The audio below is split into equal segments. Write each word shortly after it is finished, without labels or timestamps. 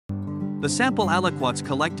The sample aliquots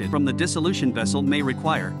collected from the dissolution vessel may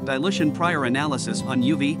require dilution prior analysis on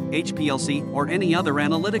UV, HPLC, or any other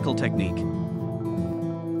analytical technique.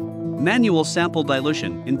 Manual sample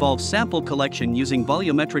dilution involves sample collection using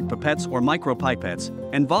volumetric pipettes or micropipettes,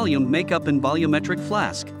 and volume makeup in volumetric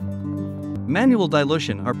flask. Manual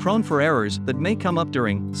dilution are prone for errors that may come up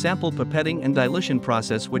during sample pipetting and dilution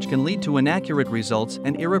process, which can lead to inaccurate results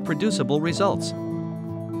and irreproducible results.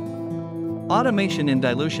 Automation in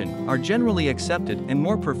dilution are generally accepted and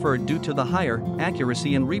more preferred due to the higher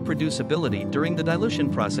accuracy and reproducibility during the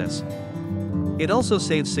dilution process. It also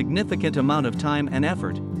saves significant amount of time and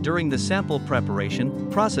effort during the sample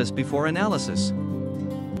preparation process before analysis.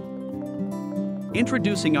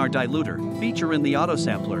 Introducing our Dyluter feature in the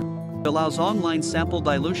Auto-sampler allows online sample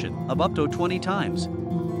dilution of up to 20 times.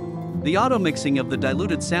 The auto-mixing of the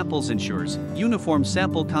diluted samples ensures uniform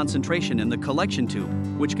sample concentration in the collection tube,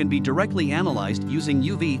 which can be directly analyzed using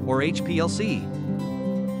UV or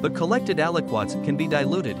HPLC. The collected aliquots can be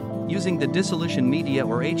diluted using the dissolution media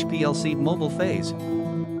or HPLC mobile phase.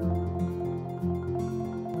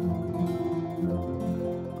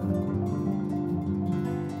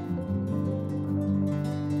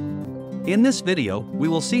 In this video, we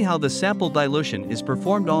will see how the sample dilution is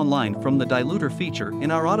performed online from the Dyluter feature in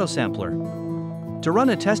our Auto-sampler. To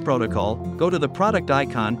run a test protocol, go to the product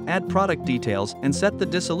icon, add product details, and set the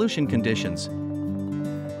dissolution conditions.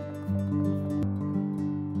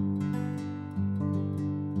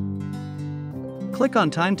 Click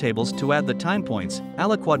on timetables to add the time points,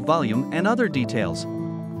 aliquot volume, and other details.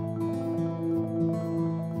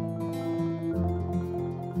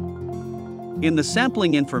 In the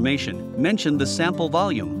sampling information, mention the sample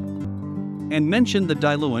volume and mention the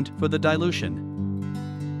diluent for the dilution.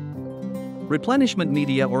 Replenishment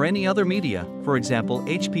media or any other media, for example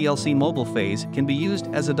HPLC mobile phase, can be used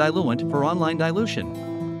as a diluent for online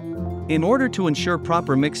dilution. In order to ensure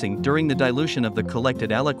proper mixing during the dilution of the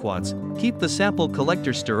collected aliquots, keep the sample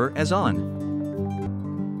collector stirrer as on.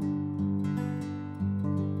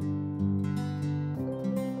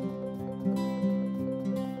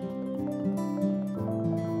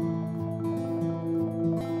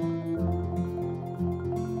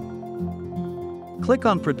 Click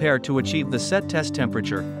on Prepare to achieve the set test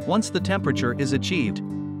temperature. Once the temperature is achieved,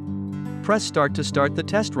 press Start to start the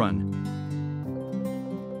test run.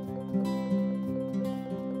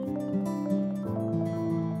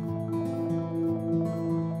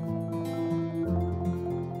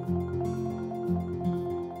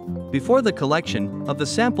 Before the collection of the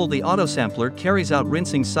sample, the Auto-sampler carries out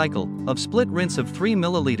rinsing cycle of split rinse of 3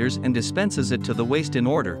 ml and dispenses it to the waste in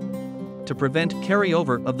order to prevent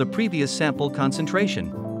carryover of the previous sample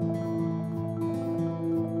concentration.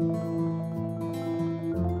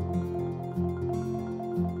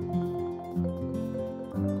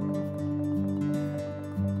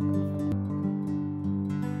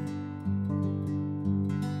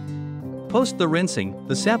 Post the rinsing,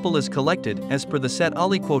 the sample is collected as per the set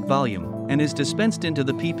aliquot volume and is dispensed into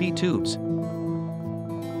the PP tubes.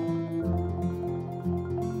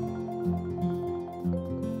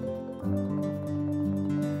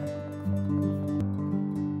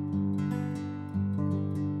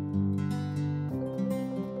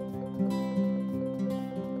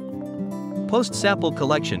 Post-sample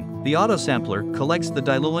collection, the Auto-sampler collects the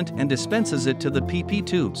diluent and dispenses it to the PP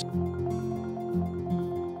tubes.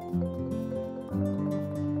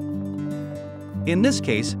 In this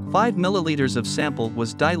case, 5 ml of sample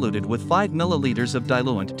was diluted with 5 ml of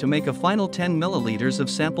diluent to make a final 10 ml of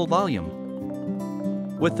sample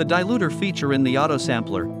volume. With the Dyluter feature in the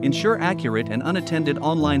Auto-sampler, ensure accurate and unattended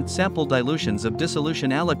online sample dilutions of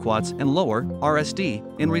dissolution aliquots and lower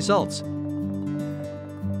RSD in results.